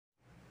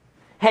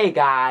Hey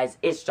guys,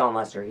 it's John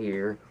Lester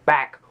here,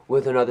 back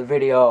with another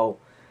video.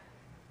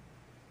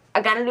 I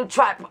got a new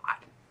tripod.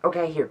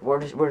 Okay, here, I'm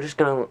just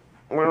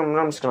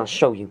gonna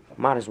show you.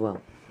 Might as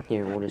well.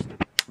 Here, we'll just,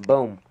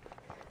 boom.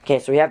 Okay,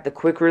 so we have the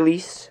quick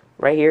release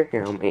right here.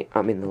 Here,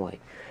 I'm in the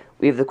light.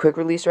 We have the quick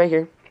release right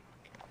here.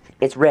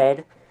 It's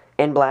red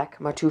and black,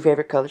 my two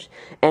favorite colors.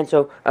 And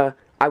so,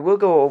 I will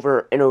go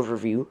over an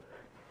overview,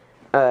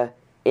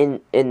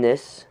 in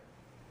this,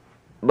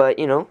 but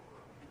you know,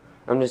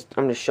 I'm just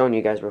showing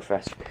you guys real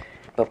fast.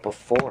 But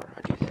before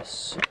I do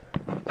this,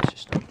 let's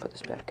just put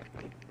this back.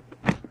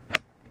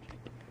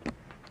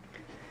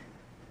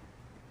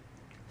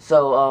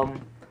 So,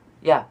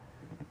 yeah.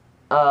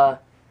 What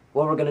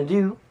we're gonna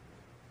do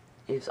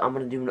is I'm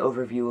gonna do an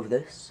overview of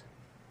this.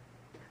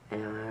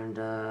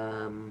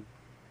 And,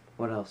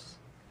 what else?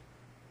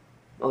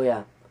 Oh,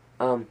 yeah.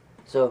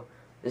 So,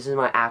 this is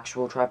my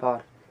actual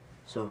tripod.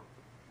 So,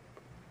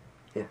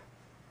 yeah.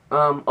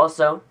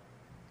 Also,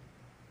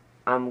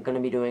 I'm gonna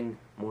be doing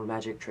more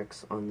magic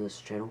tricks on this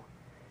channel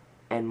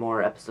and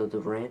more episodes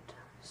of Rant.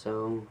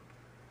 So,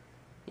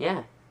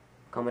 yeah.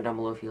 Comment down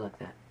below if you like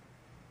that.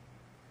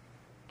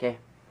 Okay,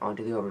 on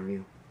to the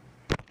overview.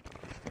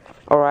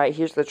 Alright,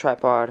 here's the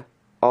tripod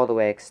all the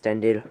way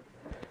extended.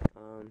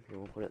 Here,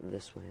 we'll put it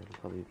this way, it'll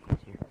probably be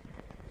easier.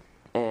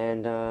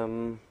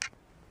 And,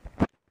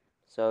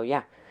 so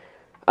yeah.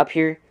 Up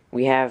here,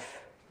 we have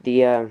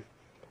the, over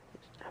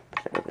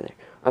there.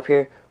 Up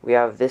here, we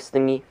have this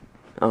thingy.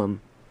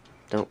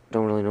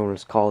 Don't really know what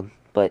it's called,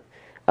 but,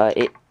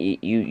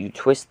 you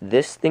twist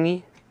this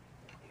thingy.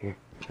 Here,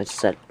 let's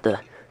set the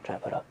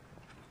tripod up.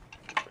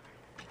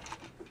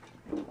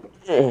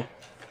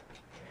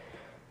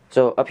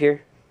 So, up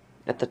here,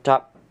 at the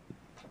top,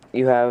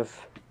 you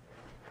have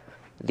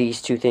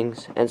these two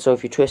things. And so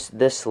if you twist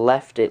this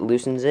left, it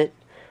loosens it.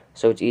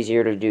 So it's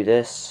easier to do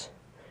this.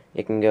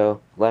 It can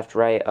go left,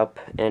 right, up,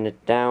 and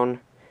down.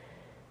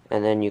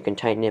 And then you can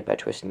tighten it by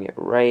twisting it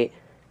right.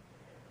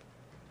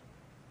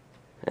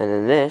 And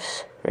then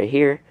this, right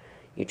here,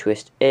 you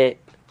twist it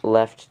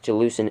left to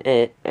loosen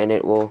it, and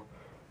it will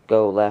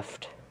go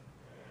left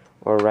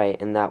or right,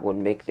 and that would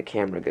make the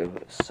camera go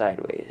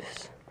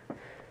sideways.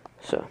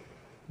 So,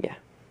 yeah.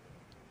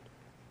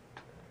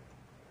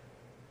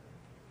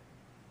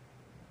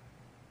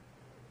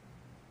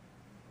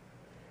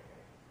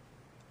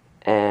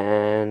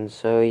 And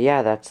so,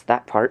 yeah, that's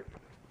that part.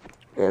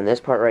 And this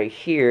part right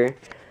here,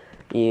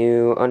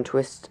 you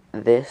untwist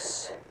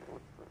this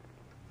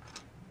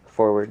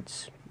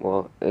forwards.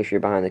 Well, if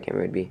you're behind the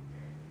camera, it would be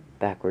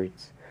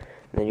backwards.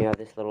 And then you have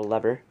this little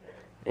lever,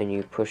 and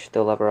you push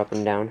the lever up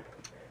and down.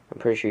 I'm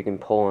pretty sure you can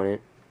pull on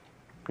it.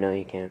 No,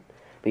 you can't.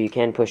 But you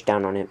can push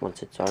down on it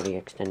once it's already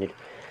extended.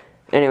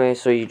 Anyway,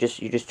 so you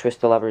just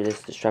twist the lever.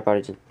 This tripod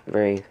is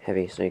very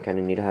heavy, so you kind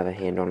of need to have a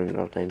hand on it at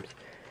all times.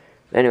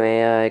 Anyway,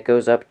 it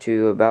goes up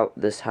to about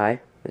this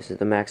high. This is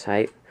the max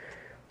height.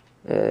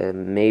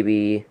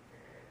 Maybe,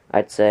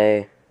 I'd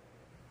say,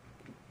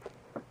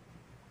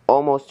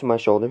 almost to my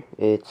shoulder.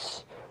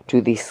 It's to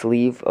the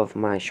sleeve of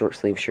my short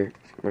sleeve shirt.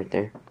 Right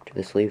there, to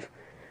the sleeve.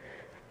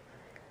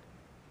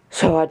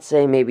 So I'd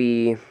say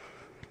maybe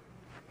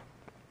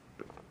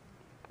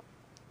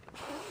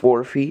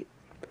 4 feet.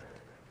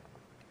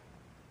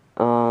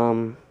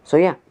 So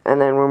yeah, and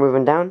then we're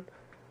moving down.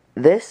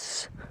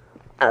 This,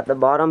 at the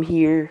bottom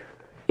here,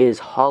 is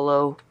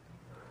hollow,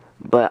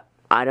 but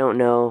I don't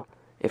know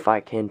if I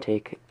can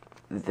take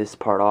this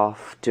part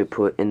off to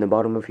put in the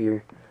bottom of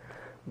here.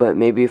 But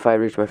maybe if I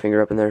reach my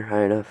finger up in there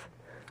high enough.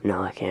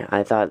 No, I can't.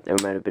 I thought there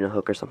might have been a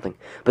hook or something.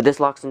 But this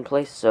locks in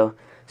place, so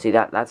see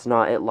that's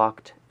not it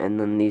locked, and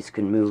then these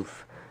can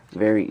move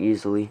very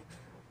easily.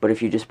 But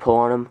if you just pull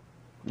on them,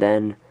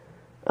 then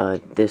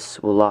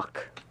this will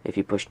lock if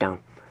you push down,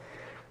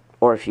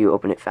 or if you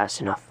open it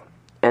fast enough.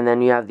 And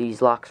then you have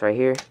these locks right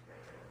here,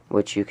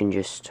 which you can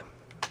just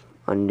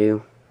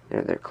undo.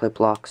 They're clip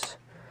locks.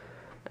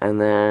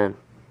 And then,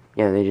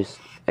 yeah, they just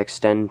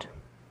extend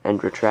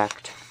and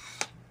retract.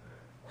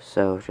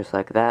 So, just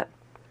like that.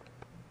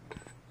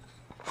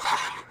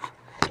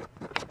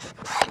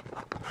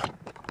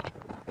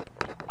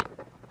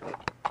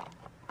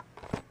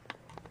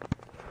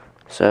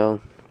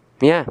 So,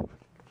 yeah.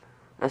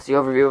 That's the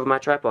overview of my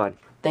tripod.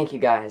 Thank you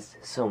guys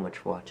so much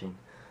for watching.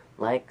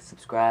 Like,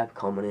 subscribe,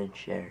 comment, and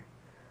share.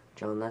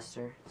 John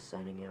Lester,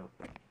 signing out.